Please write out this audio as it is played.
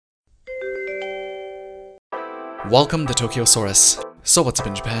Welcome to Tokyosaurus. So what's up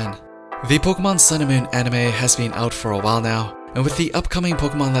in Japan? The Pokemon Sun and Moon anime has been out for a while now, and with the upcoming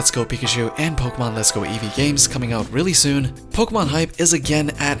Pokemon Let's Go Pikachu and Pokemon Let's Go Eevee games coming out really soon, Pokemon hype is again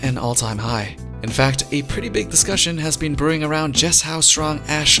at an all-time high. In fact, a pretty big discussion has been brewing around just how strong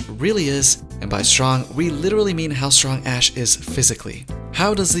Ash really is, and by strong, we literally mean how strong Ash is physically.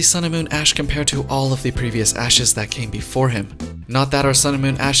 How does the Sun and Moon Ash compare to all of the previous Ashes that came before him? Not that our Sun and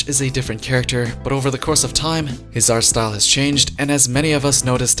Moon Ash is a different character, but over the course of time, his art style has changed, and as many of us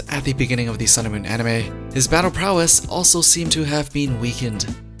noticed at the beginning of the Sun and Moon anime, his battle prowess also seemed to have been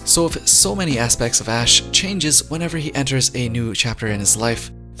weakened. So if so many aspects of Ash changes whenever he enters a new chapter in his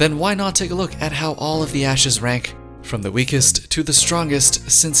life, then why not take a look at how all of the Ashes rank, from the weakest to the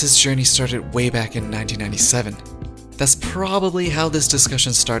strongest since his journey started way back in 1997. That's probably how this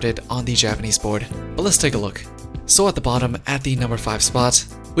discussion started on the Japanese board, but let's take a look. So at the bottom, at the number 5 spot,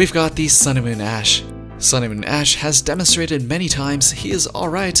 we've got the Sun and Moon Ash. Sun and Moon Ash has demonstrated many times he is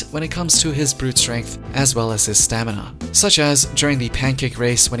alright when it comes to his brute strength as well as his stamina, such as during the pancake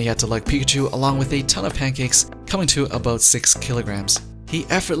race when he had to lug Pikachu along with a ton of pancakes coming to about 6 kilograms. He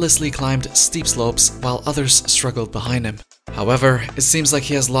effortlessly climbed steep slopes while others struggled behind him. However, it seems like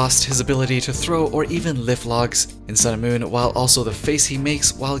he has lost his ability to throw or even lift logs in Sun and Moon, while also the face he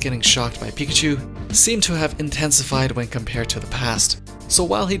makes while getting shocked by Pikachu seem to have intensified when compared to the past. So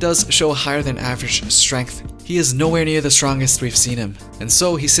while he does show higher than average strength, he is nowhere near the strongest we've seen him, and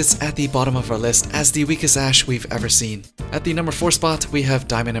so he sits at the bottom of our list as the weakest Ash we've ever seen. At the number 4 spot, we have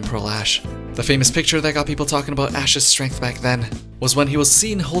Diamond and Pearl Ash. The famous picture that got people talking about Ash's strength back then was when he was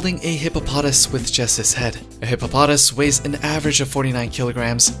seen holding a hippopotamus with just his head. A hippopotamus weighs an average of 49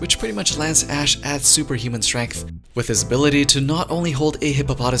 kilograms, which pretty much lands Ash at superhuman strength, with his ability to not only hold a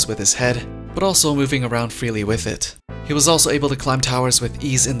hippopotamus with his head, but also moving around freely with it. He was also able to climb towers with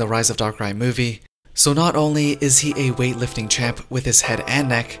ease in the Rise of Darkrai movie, so not only is he a weightlifting champ with his head and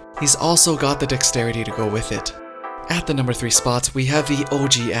neck, he's also got the dexterity to go with it. At the number 3 spot, we have the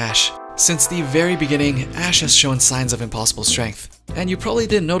OG Ash. Since the very beginning, Ash has shown signs of impossible strength, and you probably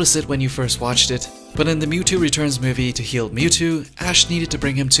didn't notice it when you first watched it, but in the Mewtwo Returns movie to heal Mewtwo, Ash needed to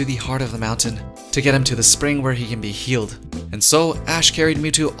bring him to the heart of the mountain to get him to the spring where he can be healed. And so, Ash carried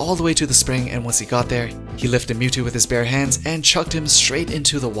Mewtwo all the way to the spring, and once he got there, he lifted Mewtwo with his bare hands and chucked him straight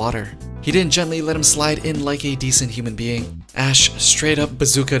into the water. He didn't gently let him slide in like a decent human being. Ash straight up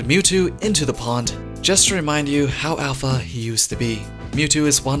bazookaed Mewtwo into the pond, just to remind you how alpha he used to be. Mewtwo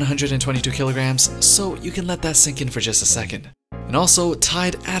is 122 kilograms, so you can let that sink in for just a second. And also,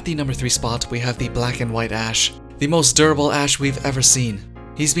 tied at the number 3 spot, we have the Black and White Ash, the most durable Ash we've ever seen.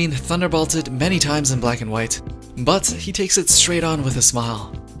 He's been thunderbolted many times in Black and White, but he takes it straight on with a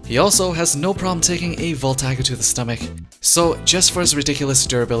smile. He also has no problem taking a Voltago to the stomach, so just for his ridiculous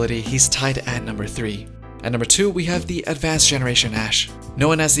durability, he's tied at number 3. At number 2, we have the Advanced Generation Ash.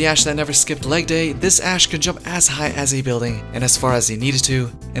 Known as the Ash that never skipped leg day, this Ash can jump as high as a building and as far as he needed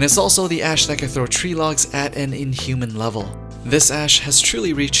to, and it's also the Ash that can throw tree logs at an inhuman level. This Ash has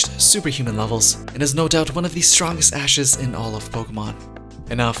truly reached superhuman levels, and is no doubt one of the strongest Ashes in all of Pokemon.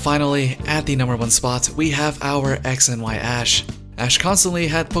 And now finally, at the number 1 spot, we have our X and Y Ash. Ash constantly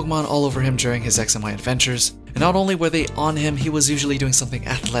had Pokemon all over him during his X and Y adventures, and not only were they on him, he was usually doing something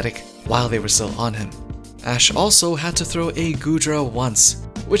athletic while they were still on him. Ash also had to throw a Goodra once,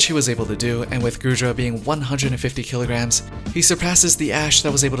 which he was able to do, and with Goodra being 150 kilograms, he surpasses the Ash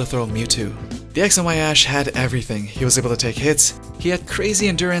that was able to throw Mewtwo. The X and Y Ash had everything. He was able to take hits, he had crazy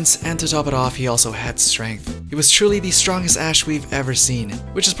endurance, and to top it off, he also had strength. He was truly the strongest Ash we've ever seen,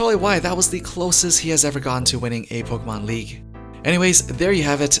 which is probably why that was the closest he has ever gotten to winning a Pokemon League. Anyways, there you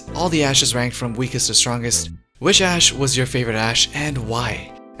have it, all the Ashes ranked from weakest to strongest. Which Ash was your favorite Ash, and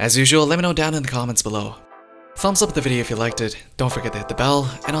why? As usual, let me know down in the comments below. Thumbs up the video if you liked it, don't forget to hit the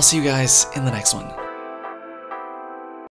bell, and I'll see you guys in the next one.